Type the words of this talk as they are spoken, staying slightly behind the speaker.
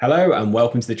Hello and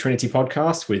welcome to the Trinity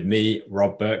podcast with me,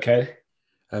 Rob Birkhead.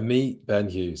 And me, Ben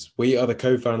Hughes. We are the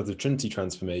co-founders of Trinity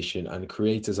Transformation and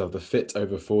creators of the Fit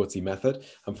Over 40 method.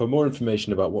 And for more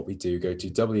information about what we do, go to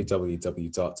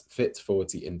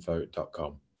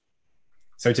www.fit40info.com.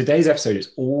 So today's episode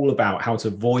is all about how to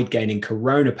avoid gaining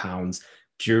corona pounds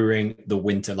during the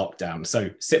winter lockdown. So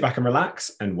sit back and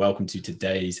relax and welcome to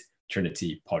today's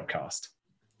Trinity podcast.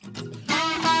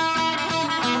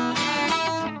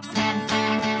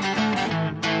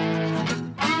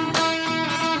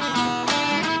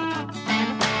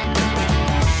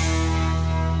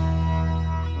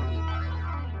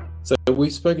 So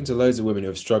we've spoken to loads of women who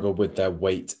have struggled with their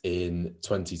weight in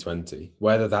 2020,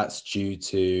 whether that's due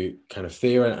to kind of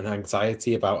fear and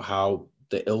anxiety about how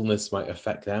the illness might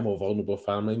affect them or vulnerable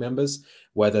family members,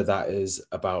 whether that is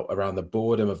about around the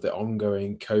boredom of the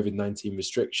ongoing COVID-19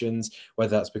 restrictions,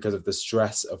 whether that's because of the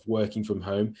stress of working from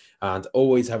home and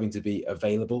always having to be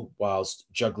available whilst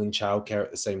juggling childcare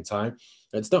at the same time.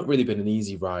 It's not really been an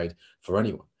easy ride for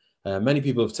anyone. Many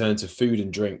people have turned to food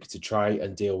and drink to try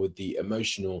and deal with the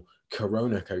emotional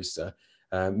coronacoaster,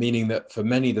 meaning that for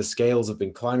many, the scales have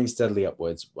been climbing steadily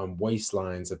upwards and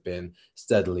waistlines have been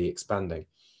steadily expanding.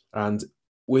 And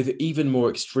with even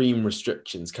more extreme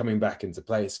restrictions coming back into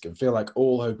place, it can feel like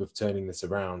all hope of turning this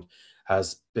around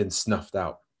has been snuffed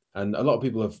out. And a lot of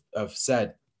people have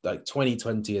said, like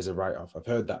 2020 is a write-off. I've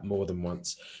heard that more than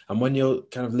once. And when you're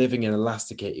kind of living in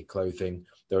elasticated clothing,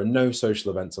 there are no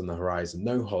social events on the horizon,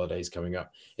 no holidays coming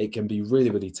up. It can be really,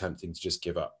 really tempting to just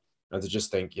give up and to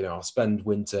just think, I'll spend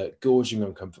winter gorging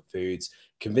on comfort foods,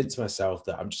 convince myself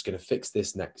that I'm just going to fix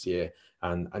this next year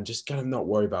and just kind of not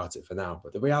worry about it for now.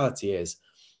 But the reality is,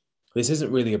 this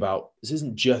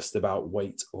isn't just about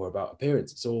weight or about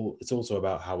appearance. It's also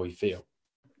about how we feel.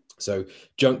 So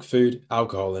junk food,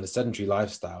 alcohol, and a sedentary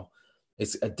lifestyle,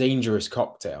 it's a dangerous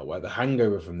cocktail where the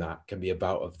hangover from that can be a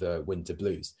bout of the winter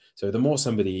blues. So the more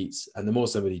somebody eats and the more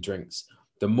somebody drinks,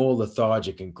 the more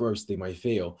lethargic and gross they may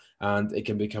feel. And it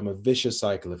can become a vicious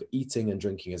cycle of eating and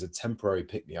drinking as a temporary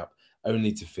pick-me-up,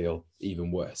 only to feel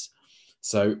even worse.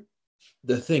 So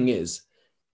the thing is,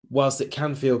 whilst it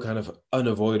can feel kind of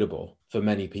unavoidable for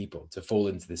many people to fall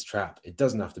into this trap, it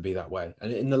doesn't have to be that way.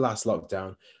 And in the last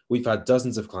lockdown, we've had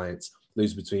dozens of clients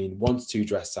lose between 1 to 2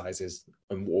 dress sizes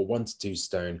or 1 to 2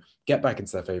 stone, get back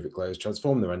into their favorite clothes,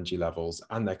 transform their energy levels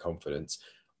and their confidence,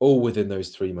 all within those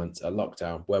 3 months at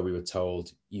lockdown where we were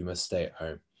told you must stay at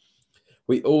home.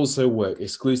 We also work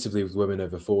exclusively with women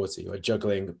over 40 who are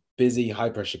juggling busy,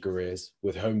 high-pressure careers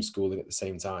with homeschooling at the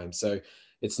same time. So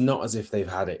it's not as if they've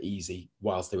had it easy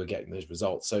whilst they were getting those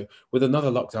results. So with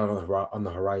another lockdown on the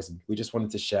horizon, we just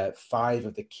wanted to share 5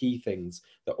 of the key things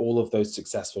that all of those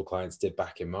successful clients did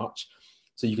back in March.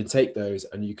 So you can take those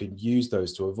and you can use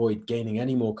those to avoid gaining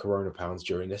any more corona pounds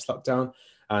during this lockdown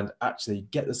and actually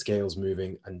get the scales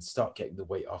moving and start getting the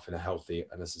weight off in a healthy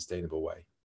and a sustainable way.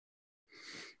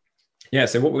 Yeah,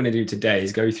 so what we're going to do today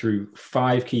is go through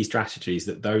 5 key strategies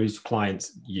that those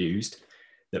clients used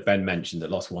that Ben mentioned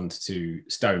that lost 1 to 2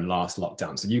 stone last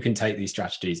lockdown. So you can take these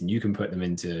strategies and you can put them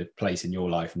into place in your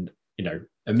life and,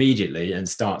 immediately and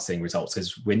start seeing results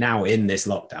because we're now in this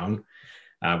lockdown.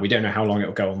 We don't know how long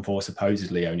it'll go on for,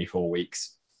 supposedly only 4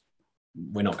 weeks.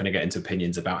 We're not going to get into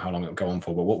opinions about how long it'll go on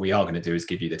for, but what we are going to do is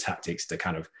give you the tactics to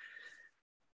kind of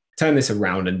turn this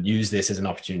around and use this as an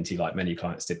opportunity like many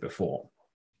clients did before.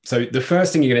 So the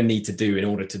first thing you're going to need to do in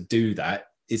order to do that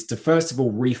is to first of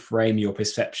all reframe your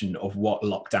perception of what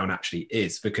lockdown actually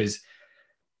is, because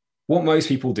what most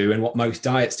people do and what most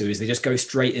diets do is they just go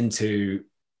straight into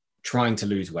trying to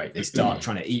lose weight. They start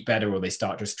trying to eat better or they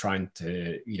start just trying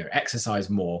to, exercise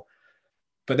more,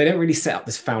 but they don't really set up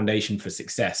this foundation for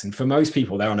success. And for most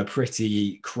people, they're on a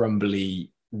pretty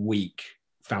crumbly, weak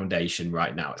foundation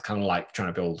right now. It's kind of like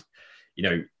trying to build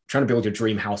your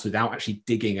dream house without actually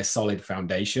digging a solid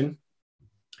foundation.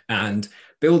 And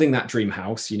building that dream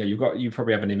house, you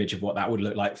probably have an image of what that would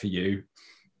look like for you.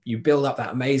 You build up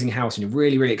that amazing house and you're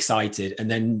really, really excited. And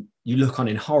then you look on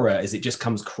in horror as it just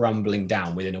comes crumbling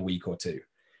down within a week or two.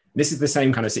 This is the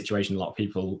same kind of situation a lot of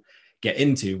people get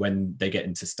into when they get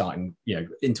into starting,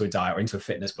 into a diet or into a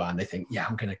fitness plan. They think, yeah,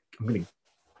 I'm going to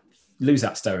lose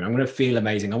that stone. I'm going to feel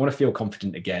amazing. I want to feel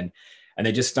confident again. And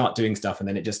they just start doing stuff. And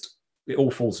then it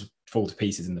all falls to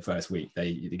pieces in the first week.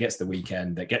 It gets the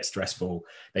weekend, they get stressful,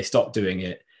 they stop doing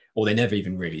it, or they never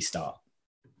even really start.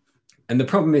 And the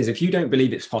problem is, if you don't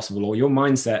believe it's possible, or your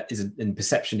mindset and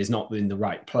perception is not in the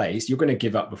right place, you're going to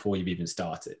give up before you've even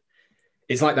started.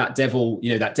 It's like that devil,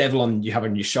 that devil you have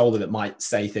on your shoulder that might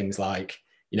say things like,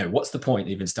 what's the point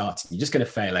even starting? You're just going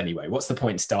to fail anyway. What's the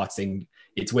point starting?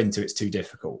 It's winter, it's too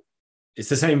difficult. It's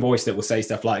the same voice that will say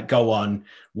stuff like, go on,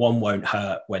 one won't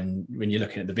hurt when you're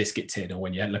looking at the biscuit tin or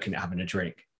when you're looking at having a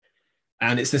drink.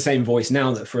 And it's the same voice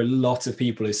now that for a lot of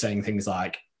people is saying things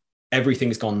like,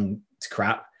 everything's gone to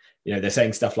crap. They're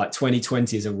saying stuff like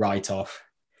 2020 is a write-off.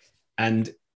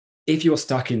 And if you're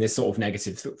stuck in this sort of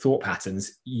negative thought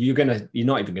patterns, you're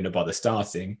not even going to bother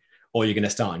starting, or you're going to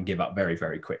start and give up very,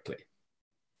 very quickly.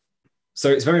 So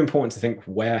it's very important to think,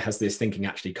 where has this thinking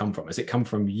actually come from? Has it come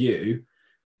from you,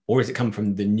 or has it come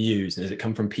from the news, and has it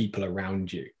come from people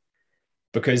around you?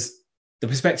 Because the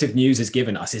perspective news has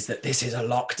given us is that this is a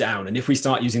lockdown. And if we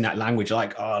start using that language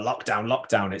like, oh,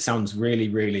 lockdown, it sounds really,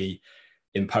 really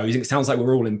imposing. It sounds like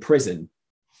we're all in prison.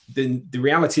 Then the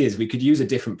reality is we could use a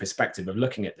different perspective of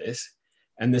looking at this.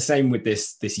 And the same with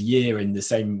this year, and the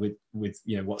same with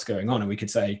what's going on. And we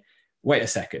could say, wait a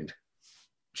second,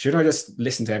 should I just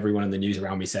listen to everyone in the news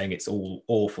around me saying it's all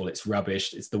awful, it's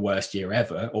rubbish, it's the worst year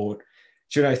ever? Or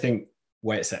should I think,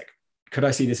 wait a sec, could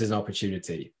I see this as an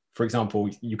opportunity? For example,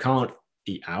 you can't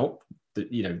eat out.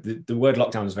 The word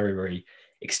lockdown is very, very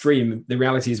extreme. The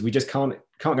reality is we just can't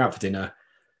go out for dinner.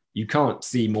 You can't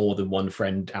see more than one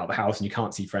friend out the house, and you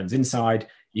can't see friends inside.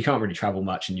 You can't really travel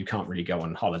much, and you can't really go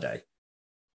on holiday.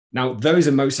 Now, those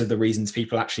are most of the reasons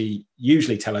people actually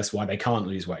usually tell us why they can't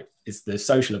lose weight. It's the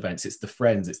social events, it's the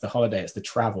friends, it's the holiday, it's the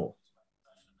travel,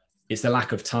 it's the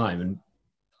lack of time. And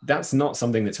that's not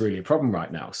something that's really a problem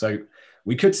right now. So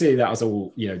we could see that as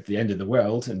all, the end of the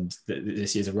world, and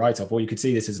this year's a write-off, or you could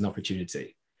see this as an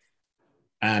opportunity.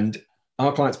 And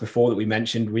our clients before that we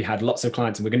mentioned, we had lots of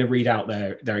clients, and we're going to read out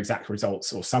their exact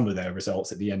results, or some of their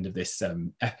results, at the end of this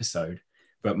episode.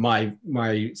 But my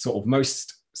sort of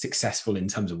most successful in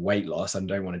terms of weight loss, I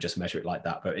don't want to just measure it like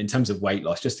that, but in terms of weight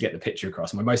loss, just to get the picture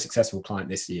across, my most successful client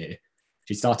this year,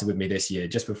 she started with me this year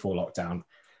just before lockdown.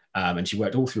 And she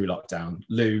worked all through lockdown.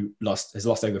 Lou has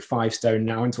lost over 5 stone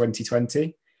now in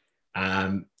 2020.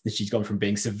 She's gone from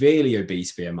being severely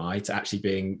obese BMI to actually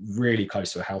being really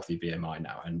close to a healthy BMI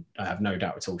now. And I have no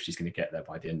doubt at all she's going to get there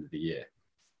by the end of the year.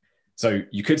 So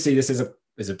you could see this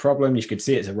as a problem. You could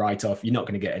see it as a write-off. You're not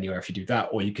going to get anywhere if you do that.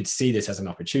 Or you could see this as an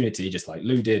opportunity, just like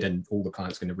Lou did, and all the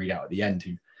clients are going to read out at the end,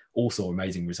 who all saw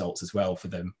amazing results as well for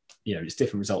them. It's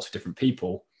different results for different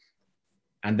people.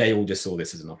 And they all just saw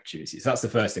this as an opportunity. So that's the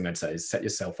first thing I'd say, is set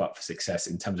yourself up for success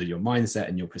in terms of your mindset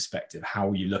and your perspective,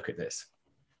 how you look at this.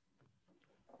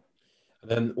 And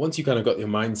then once you kind of got your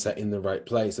mindset in the right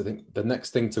place, I think the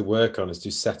next thing to work on is to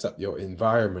set up your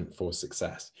environment for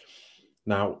success.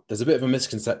 Now, there's a bit of a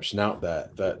misconception out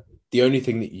there that the only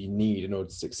thing that you need in order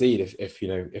to succeed, if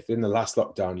in the last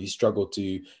lockdown you struggled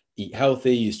to eat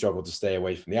healthy, you struggled to stay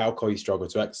away from the alcohol, you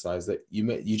struggled to exercise, that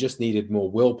you just needed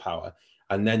more willpower,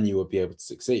 and then you would be able to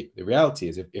succeed. The reality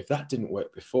is, if that didn't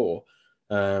work before,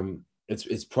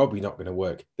 it's probably not going to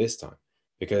work this time,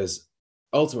 because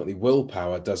ultimately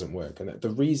willpower doesn't work. And the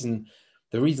reason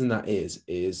that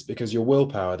is because your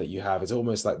willpower that you have is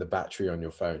almost like the battery on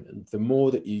your phone. And the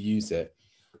more that you use it,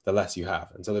 the less you have,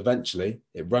 until eventually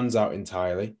it runs out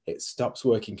entirely. It stops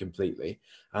working completely.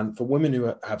 And for women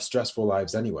who have stressful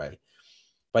lives anyway,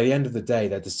 by the end of the day,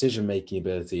 their decision-making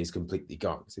ability is completely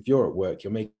gone. So if you're at work,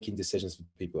 you're making decisions for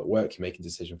people at work, you're making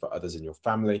decisions for others in your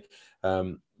family.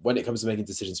 When it comes to making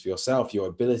decisions for yourself, your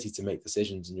ability to make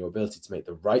decisions and your ability to make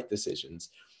the right decisions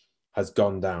has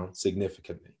gone down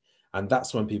significantly. And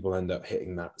that's when people end up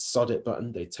hitting that sod it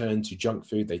button. They turn to junk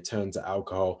food, they turn to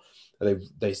alcohol. They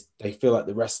feel like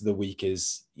the rest of the week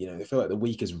is, they feel like the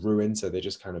week is ruined. So they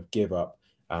just kind of give up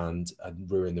and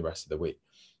ruin the rest of the week.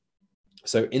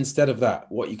 So instead of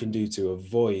that, what you can do to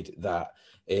avoid that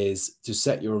is to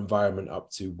set your environment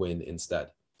up to win instead.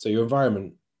 So your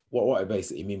environment, what I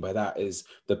basically mean by that is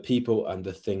the people and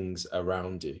the things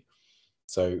around you.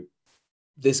 So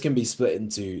this can be split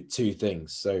into 2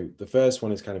 things. So the first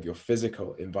one is kind of your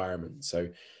physical environment. So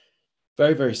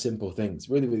very, very simple things,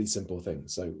 really, really simple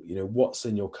things. So, what's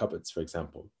in your cupboards, for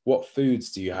example? What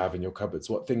foods do you have in your cupboards?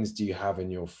 What things do you have in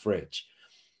your fridge?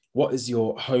 What is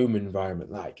your home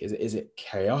environment like? Is it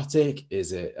chaotic?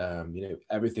 Is it,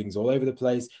 everything's all over the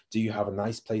place? Do you have a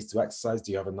nice place to exercise?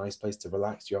 Do you have a nice place to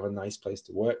relax? Do you have a nice place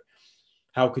to work?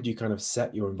 How could you kind of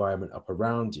set your environment up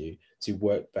around you to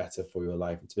work better for your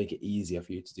life and to make it easier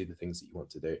for you to do the things that you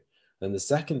want to do? And the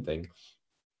second thing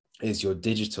is your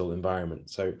digital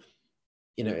environment. So,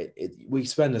 we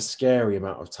spend a scary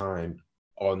amount of time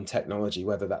on technology,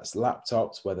 whether that's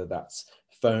laptops, whether that's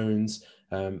phones,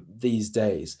 these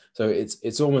days. So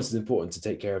it's almost as important to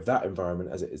take care of that environment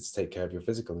as it is to take care of your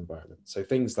physical environment. So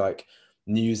things like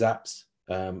news apps,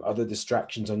 other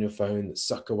distractions on your phone that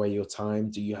suck away your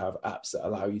time. Do you have apps that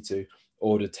allow you to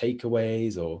order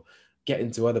takeaways or get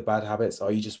into other bad habits?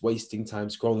 Are you just wasting time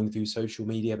scrolling through social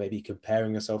media, maybe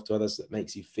comparing yourself to others that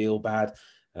makes you feel bad?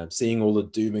 Seeing all the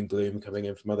doom and gloom coming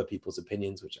in from other people's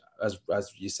opinions, which, as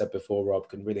you said before, Rob,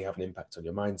 can really have an impact on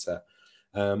your mindset.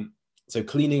 So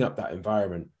cleaning up that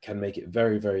environment can make it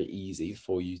very, very easy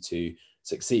for you to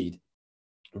succeed,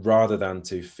 rather than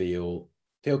to feel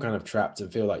kind of trapped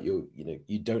and feel like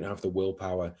you don't have the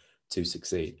willpower to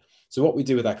succeed. So what we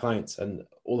do with our clients, and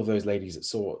all of those ladies that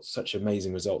saw such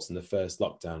amazing results in the first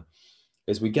lockdown,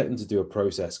 is we get them to do a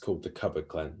process called the cupboard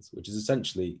cleanse, which is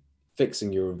essentially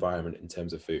fixing your environment in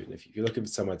terms of food. And if you're looking for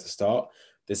somewhere to start,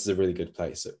 this is a really good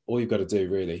place. So all you've got to do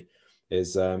really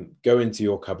is go into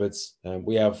your cupboards.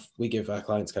 We give our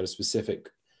clients kind of specific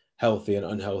healthy and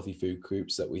unhealthy food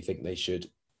groups that we think they should.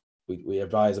 We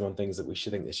advise them on things that we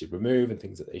should think they should remove and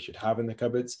things that they should have in the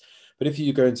cupboards. But if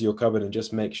you go into your cupboard and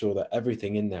just make sure that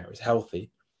everything in there is healthy,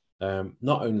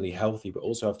 not only healthy, but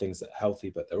also have things that are healthy,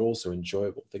 but they're also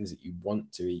enjoyable, things that you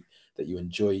want to eat, that you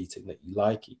enjoy eating, that you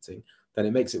like eating, then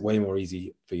it makes it way more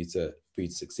easy for you to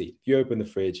succeed. If you open the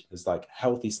fridge, there's like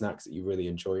healthy snacks that you really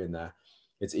enjoy in there,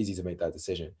 it's easy to make that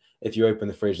decision. If you open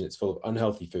the fridge and it's full of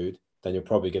unhealthy food, then you're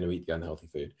probably going to eat the unhealthy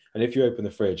food. And if you open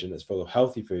the fridge and it's full of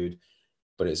healthy food,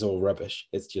 but it's all rubbish,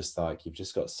 it's just like you've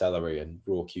just got celery and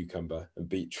raw cucumber and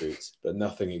beetroots, but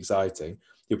nothing exciting,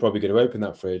 you're probably going to open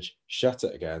that fridge, shut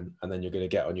it again, and then you're going to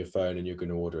get on your phone and you're going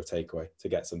to order a takeaway to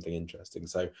get something interesting.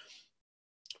 So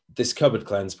this cupboard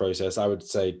cleanse process, I would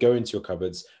say, go into your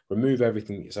cupboards, remove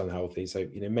everything that's unhealthy. So,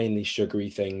 mainly sugary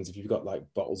things. If you've got like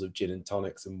bottles of gin and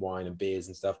tonics and wine and beers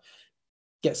and stuff,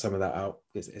 get some of that out.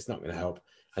 It's not going to help.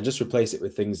 And just replace it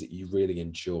with things that you really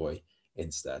enjoy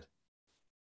instead.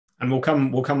 And we'll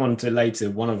come on to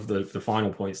later. One of the final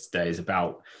points today is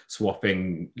about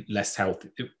swapping less healthy,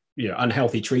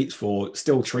 unhealthy treats for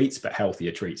still treats, but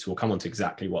healthier treats. We'll come on to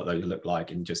exactly what those look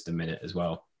like in just a minute as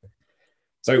well.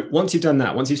 So once you've done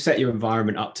that, once you've set your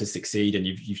environment up to succeed and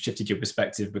you've shifted your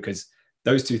perspective, because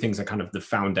those two things are kind of the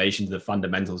foundations, the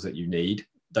fundamentals that you need.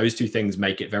 Those two things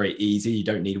make it very easy. You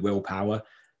don't need willpower.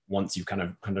 Once you've kind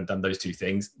of done those two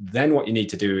things, then what you need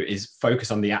to do is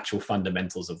focus on the actual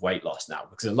fundamentals of weight loss now,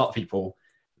 because a lot of people,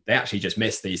 they actually just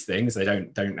miss these things. They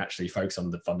don't actually focus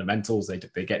on the fundamentals.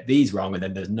 They get these wrong, and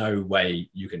then there's no way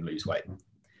you can lose weight.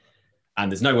 And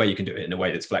there's no way you can do it in a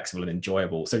way that's flexible and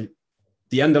enjoyable. So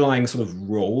the underlying sort of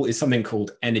rule is something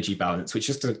called energy balance, which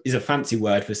just is a fancy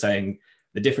word for saying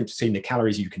the difference between the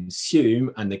calories you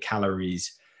consume and the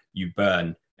calories you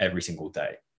burn every single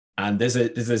day. And there's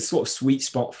a sort of sweet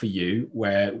spot for you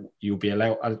where you'll be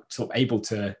able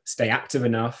to stay active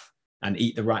enough and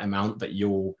eat the right amount that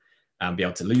you'll be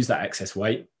able to lose that excess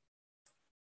weight,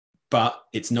 but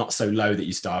it's not so low that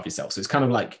you starve yourself. So it's kind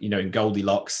of like, in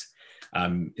Goldilocks,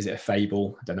 is it a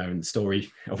fable? I don't know, in the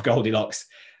story of Goldilocks,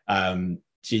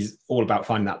 she's all about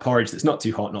finding that porridge that's not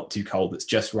too hot, not too cold, that's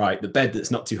just right. The bed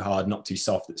that's not too hard, not too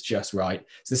soft, that's just right.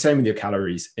 It's the same with your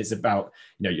calories. It's about,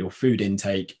 your food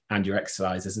intake and your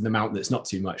exercise. There's an amount that's not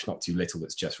too much, not too little,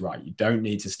 that's just right. You don't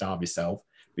need to starve yourself,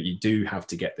 but you do have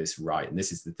to get this right. And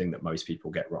this is the thing that most people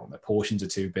get wrong. Their portions are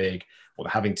too big, or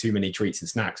they're having too many treats and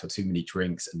snacks or too many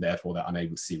drinks, and therefore they're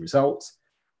unable to see results.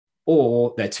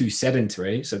 Or they're too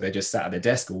sedentary, so they're just sat at their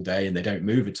desk all day and they don't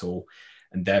move at all.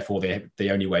 And therefore, the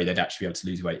only way they'd actually be able to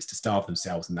lose weight is to starve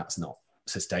themselves, and that's not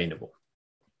sustainable.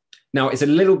 Now, it's a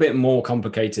little bit more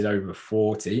complicated over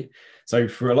 40. So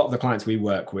for a lot of the clients we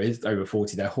work with over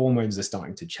 40, their hormones are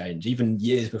starting to change. Even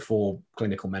years before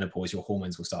clinical menopause, your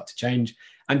hormones will start to change.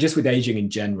 And just with aging in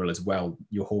general as well,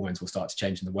 your hormones will start to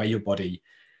change, and the way your body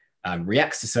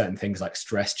reacts to certain things like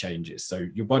stress changes. So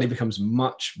your body becomes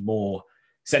much more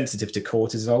sensitive to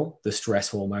cortisol, the stress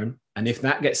hormone. And if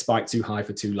that gets spiked too high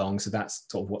for too long, so that's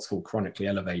sort of what's called chronically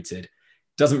elevated,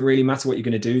 doesn't really matter what you're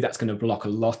going to do. That's going to block a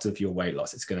lot of your weight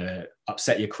loss. It's going to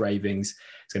upset your cravings.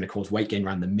 It's going to cause weight gain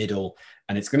around the middle.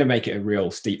 And it's going to make it a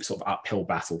real steep sort of uphill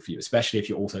battle for you, especially if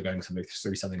you're also going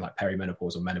through something like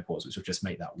perimenopause or menopause, which will just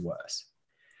make that worse.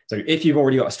 So if you've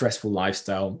already got a stressful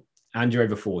lifestyle and you're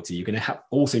over 40, you're going to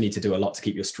also need to do a lot to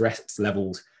keep your stress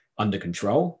levels under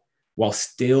control while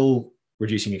still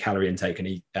reducing your calorie intake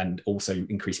and also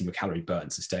increasing your calorie burn,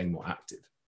 so staying more active.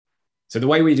 So the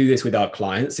way we do this with our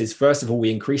clients is, first of all,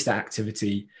 we increase that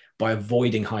activity by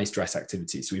avoiding high stress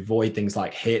activities. So we avoid things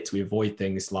like HIIT, we avoid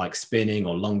things like spinning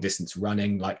or long distance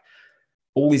running. Like,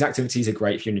 all these activities are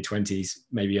great if you're in your 20s,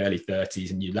 maybe early 30s,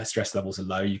 and your stress levels are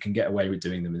low. You can get away with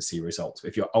doing them and see results. But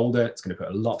if you're older, it's going to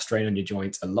put a lot of strain on your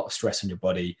joints, a lot of stress on your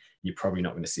body. You're probably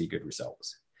not going to see good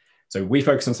results. So we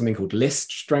focus on something called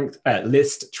list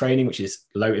training, which is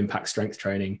low impact strength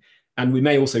training. And we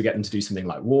may also get them to do something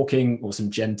like walking or some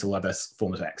gentle other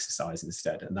forms of exercise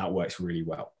instead. And that works really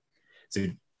well. So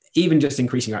even just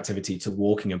increasing your activity to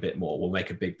walking a bit more will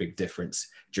make a big difference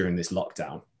during this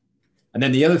lockdown. And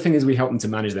then the other thing is we help them to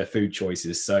manage their food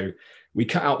choices. So we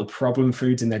cut out the problem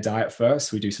foods in their diet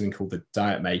first. We do something called the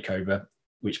diet makeover,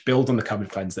 which builds on the cupboard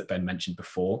cleanse that Ben mentioned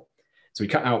before. So we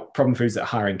cut out problem foods that are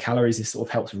higher in calories. This sort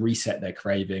of helps reset their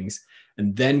cravings.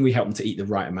 And then we help them to eat the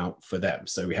right amount for them.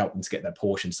 So we help them to get their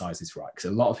portion sizes right. Because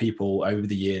a lot of people over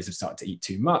the years have started to eat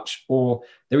too much, or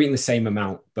they're eating the same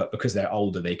amount, but because they're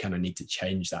older, they kind of need to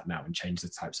change that now and change the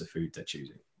types of food they're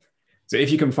choosing. So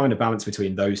if you can find a balance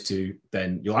between those two,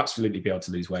 then you'll absolutely be able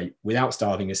to lose weight without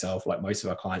starving yourself. Like most of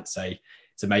our clients say,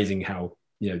 it's amazing how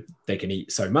they can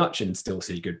eat so much and still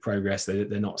see good progress. They're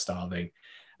not starving.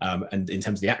 And in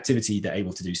terms of the activity, they're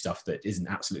able to do stuff that isn't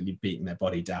absolutely beating their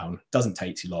body down. Doesn't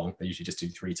take too long. They usually just do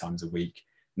 3 times a week.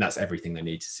 And that's everything they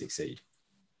need to succeed.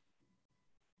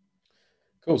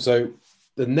 Cool. So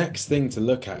the next thing to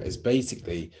look at is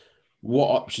basically what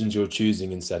options you're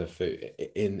choosing instead of food,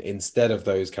 instead of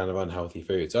those kind of unhealthy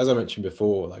foods. So as I mentioned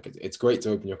before, like it's great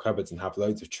to open your cupboards and have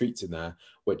loads of treats in there,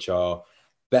 which are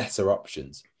better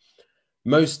options.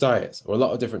 Most diets, or a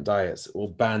lot of different diets, will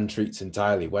ban treats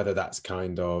entirely, whether that's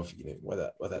kind of,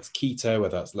 whether that's keto,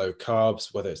 whether that's low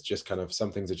carbs, whether it's just kind of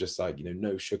some things are just like,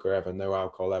 no sugar ever, no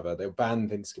alcohol ever. They'll ban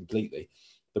things completely.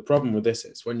 The problem with this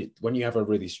is when you have a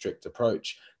really strict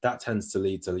approach, that tends to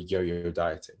lead to yo-yo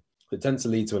dieting. It tends to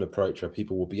lead to an approach where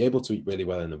people will be able to eat really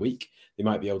well in the week. They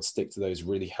might be able to stick to those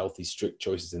really healthy, strict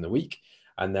choices in the week.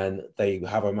 And then they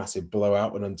have a massive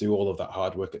blowout and undo all of that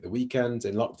hard work at the weekend.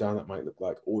 In lockdown, that might look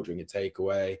like ordering a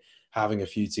takeaway, having a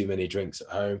few too many drinks at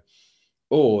home.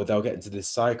 Or they'll get into this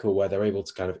cycle where they're able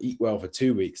to kind of eat well for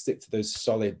 2 weeks, stick to those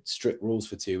solid, strict rules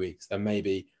for 2 weeks. Then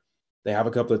maybe they have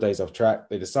a couple of days off track.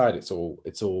 They decide it's all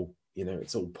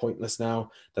pointless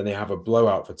now. Then they have a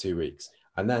blowout for 2 weeks.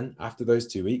 And then after those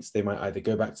 2 weeks, they might either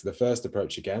go back to the first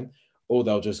approach again, or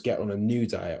they'll just get on a new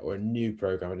diet or a new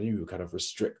program, a new kind of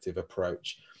restrictive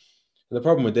approach. And the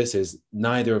problem with this is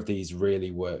neither of these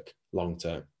really work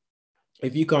long-term.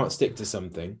 If you can't stick to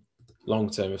something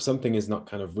long-term, if something is not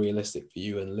kind of realistic for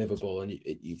you and livable and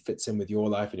it fits in with your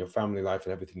life and your family life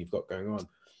and everything you've got going on,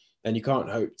 then you can't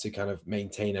hope to kind of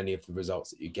maintain any of the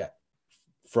results that you get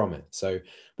from it. So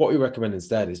what we recommend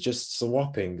instead is just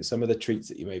swapping some of the treats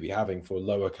that you may be having for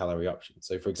lower calorie options.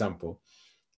 So for example,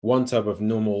 1 tub of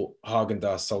normal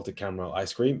Haagen-Dazs salted caramel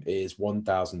ice cream is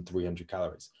 1,300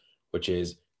 calories, which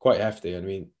is quite hefty. I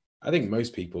mean, I think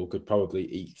most people could probably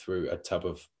eat through a tub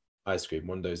of ice cream,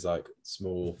 one of those like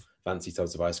small fancy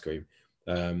tubs of ice cream,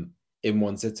 in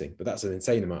one sitting. But that's an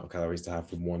insane amount of calories to have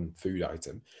from one food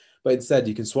item. But instead,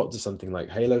 you can swap to something like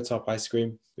Halo Top ice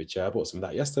cream, which I bought some of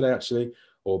that yesterday actually,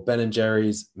 or Ben &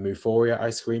 Jerry's Euphoria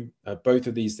ice cream. Both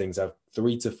of these things have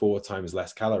 3 to 4 times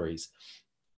less calories.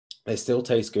 They still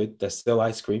taste good. They're still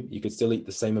ice cream. You could still eat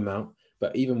the same amount,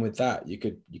 but even with that, you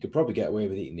could probably get away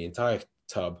with eating the entire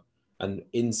tub and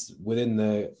within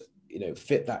the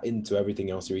fit that into everything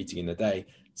else you're eating in the day.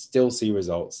 Still see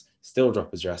results. Still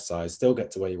drop a dress size. Still get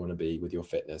to where you want to be with your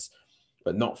fitness,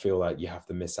 but not feel like you have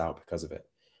to miss out because of it.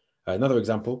 Another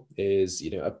example is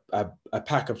a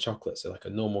pack of chocolate. So like a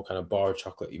normal kind of bar of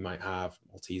chocolate you might have,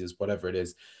 Maltesers, whatever it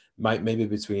is, might maybe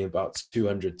between about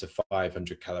 200 to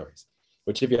 500 calories.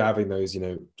 Which if you're having those,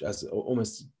 as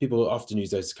almost people often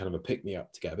use those as kind of a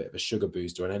pick-me-up to get a bit of a sugar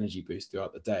boost or an energy boost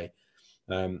throughout the day.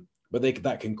 But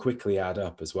that can quickly add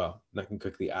up as well. That can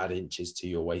quickly add inches to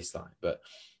your waistline. But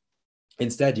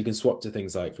instead, you can swap to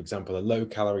things like, for example, a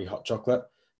low-calorie hot chocolate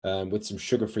with some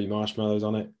sugar-free marshmallows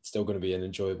on it. It's still going to be an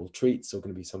enjoyable treat. Still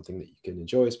going to be something that you can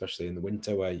enjoy, especially in the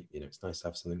winter where it's nice to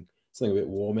have something a bit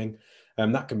warming.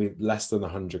 That can be less than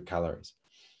 100 calories.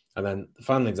 And then the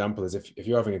final example is if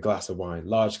you're having a glass of wine,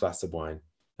 large glass of wine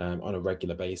on a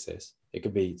regular basis, it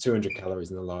could be 200 calories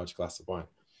in a large glass of wine.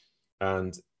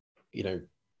 And,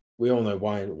 we all know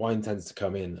wine tends to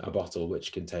come in a bottle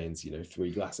which contains,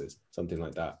 3 glasses, something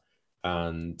like that.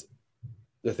 And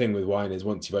the thing with wine is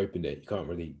once you've opened it, you can't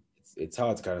really, it's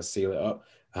hard to kind of seal it up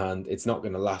and it's not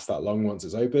going to last that long once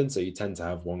it's open. So you tend to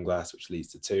have 1 glass, which leads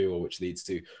to 2, or which leads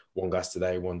to 1 glass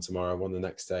today, 1 tomorrow, 1 the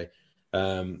next day.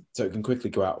 So it can quickly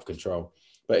go out of control.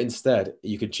 But instead,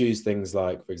 you could choose things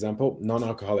like, for example,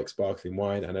 non-alcoholic sparkling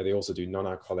wine. I know they also do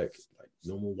non-alcoholic, like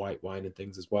normal white wine and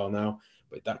things as well now,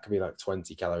 but that could be like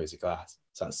 20 calories a glass.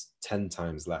 So that's 10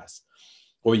 times less.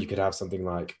 Or you could have something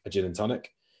like a gin and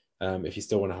tonic, if you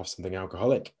still want to have something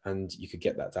alcoholic, and you could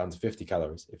get that down to 50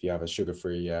 calories if you have a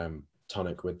sugar-free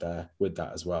tonic with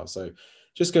that as well. So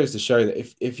just goes to show that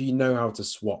if you know how to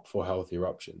swap for healthier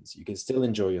options, you can still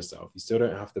enjoy yourself. You still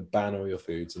don't have to ban all your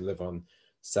foods and live on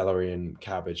celery and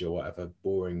cabbage or whatever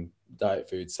boring diet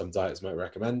foods some diets might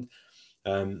recommend.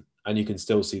 And and you can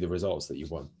still see the results that you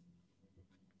want.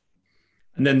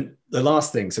 And then the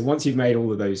last thing, so once you've made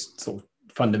all of those sort of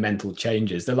fundamental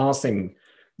changes, the last thing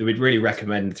that we'd really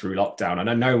recommend through lockdown, and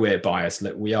I know we're biased,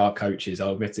 look, we are coaches,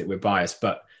 I'll admit it, we're biased,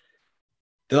 but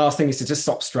the last thing is to just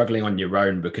stop struggling on your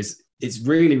own, because it's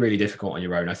really, really difficult on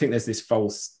your own. I think there's this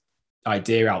false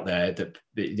idea out there that,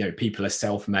 you know, people are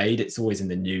self-made. It's always in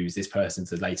the news, this person's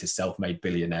the latest self-made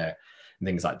billionaire and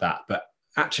things like that. But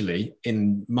actually,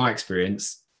 in my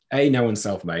experience, A, no one's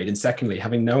self-made. And secondly,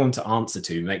 having no one to answer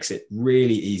to makes it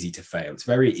really easy to fail. It's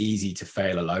very easy to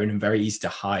fail alone and very easy to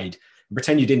hide and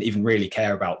pretend you didn't even really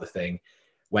care about the thing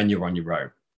when you're on your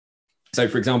own. So,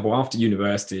 for example, after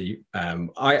university,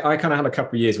 I kind of had a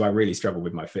couple of years where I really struggled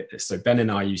with my fitness. So Ben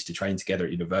and I used to train together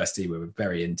at university. We were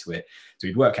very into it. So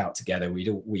we'd work out together.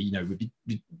 We'd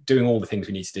be doing all the things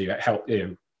we need to do, help,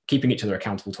 keeping each other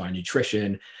accountable to our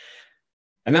nutrition.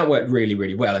 And that worked really,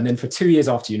 really well. And then for 2 years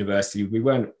after university, we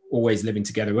weren't always living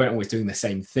together. We weren't always doing the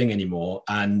same thing anymore.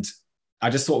 And I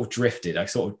just sort of drifted. I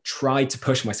sort of tried to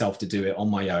push myself to do it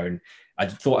on my own. I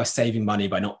thought I was saving money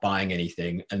by not buying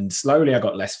anything. And slowly I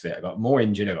got less fit. I got more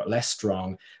injured. I got less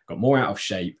strong, got more out of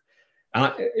shape.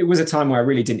 And it was a time where I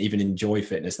really didn't even enjoy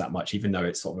fitness that much, even though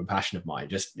it's sort of a passion of mine.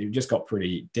 It just got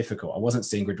pretty difficult. I wasn't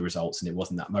seeing good results and it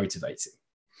wasn't that motivating.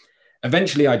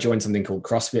 Eventually I joined something called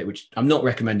CrossFit, which I'm not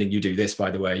recommending you do this,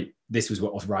 by the way. This was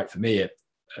what was right for me at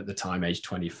the time, age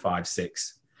 25,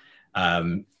 6.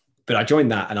 But I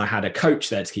joined that and I had a coach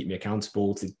there to keep me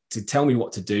accountable, to tell me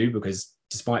what to do, because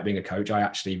despite being a coach, I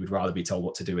actually would rather be told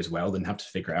what to do as well than have to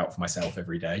figure it out for myself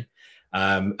every day.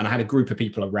 And I had a group of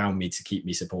people around me to keep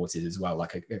me supported as well.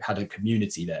 Like I had a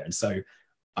community there. And so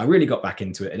I really got back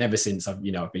into it. And ever since I've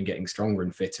been getting stronger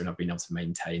and fitter, and I've been able to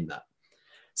maintain that.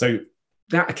 So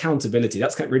that accountability,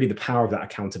 that's really the power of that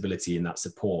accountability and that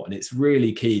support. And it's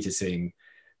really key to seeing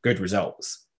good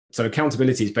results. So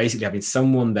accountability is basically having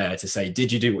someone there to say, did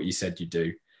you do what you said you'd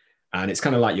do? And it's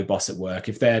kind of like your boss at work.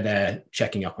 If they're there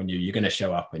checking up on you, you're going to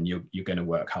show up and you're going to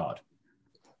work hard.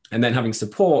 And then having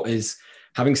support is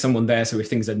having someone there. So if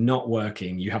things are not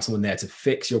working, you have someone there to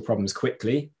fix your problems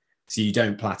quickly, so you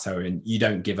don't plateau and you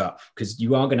don't give up, because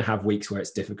you are going to have weeks where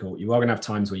it's difficult. You are going to have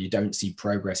times where you don't see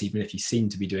progress, even if you seem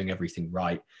to be doing everything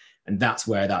right. And that's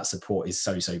where that support is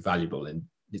so, so valuable. And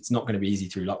it's not going to be easy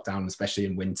through lockdown, especially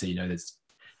in winter. There's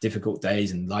difficult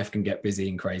days and life can get busy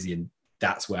and crazy. And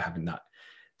that's where having that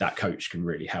coach can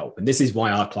really help. And this is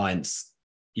why our clients,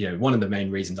 one of the main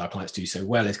reasons our clients do so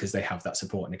well is because they have that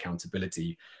support and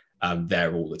accountability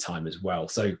there all the time as well.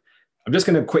 So I'm just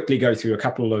going to quickly go through a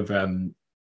couple of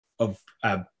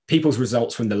people's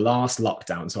results from the last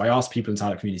lockdown. So I asked people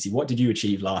inside the community, what did you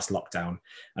achieve last lockdown?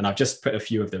 And I've just put a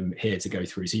few of them here to go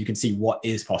through so you can see what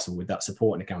is possible with that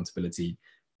support and accountability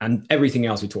and everything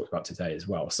else we talked about today as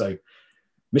well. So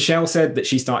Michelle said that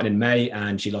she started in May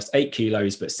and she lost 8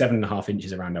 kilos, but 7.5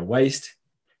 inches around her waist.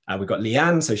 We've got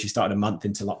Leanne. So she started a month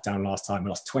into lockdown last time and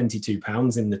lost 22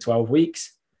 pounds in the 12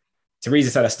 weeks.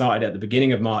 Teresa said I started at the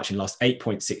beginning of March and lost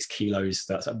 8.6 kilos.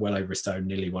 That's well over a stone,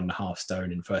 nearly 1.5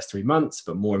 stone in the first 3 months,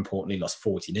 but more importantly, lost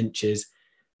 14 inches.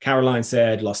 Caroline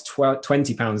said lost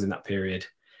 20 pounds in that period.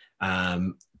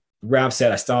 Rav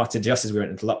said I started just as we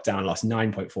went into lockdown, lost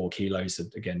 9.4 kilos. So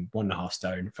again, 1.5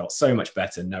 stone, felt so much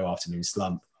better, no afternoon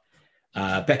slump.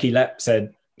 Becky Lepp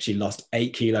said she lost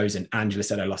 8 kilos, and Angela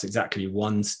said I lost exactly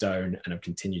 1 stone and have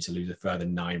continued to lose a further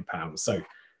 9 pounds. So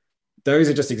those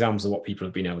are just examples of what people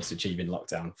have been able to achieve in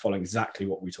lockdown, following exactly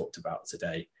what we talked about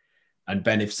today. And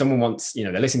Ben, if someone wants,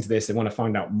 they're listening to this, they want to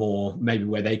find out more, maybe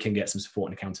where they can get some support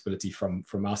and accountability from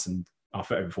us and our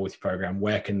Fit Over 40 program,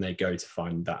 where can they go to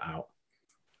find that out?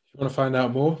 If you want to find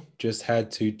out more, just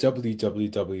head to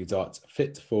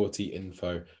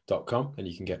www.fit40info.com and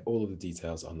you can get all of the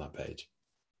details on that page.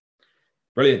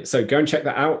 Brilliant. So go and check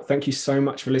that out. Thank you so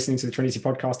much for listening to the Trinity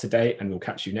podcast today, and we'll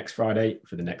catch you next Friday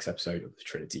for the next episode of the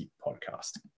Trinity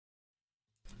podcast.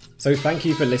 So thank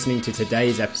you for listening to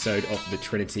today's episode of the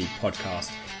Trinity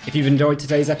podcast. If you've enjoyed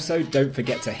today's episode, don't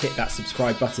forget to hit that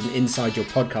subscribe button inside your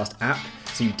podcast app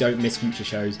so you don't miss future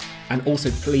shows. And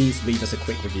also please leave us a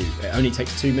quick review. It only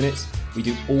takes 2 minutes. We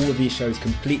do all of these shows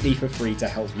completely for free to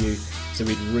help you. So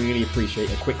we'd really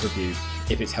appreciate a quick review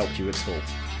if it's helped you at all.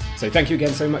 So thank you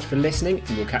again so much for listening,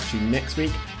 and we'll catch you next week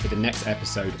for the next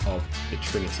episode of the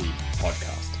Trinity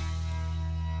podcast.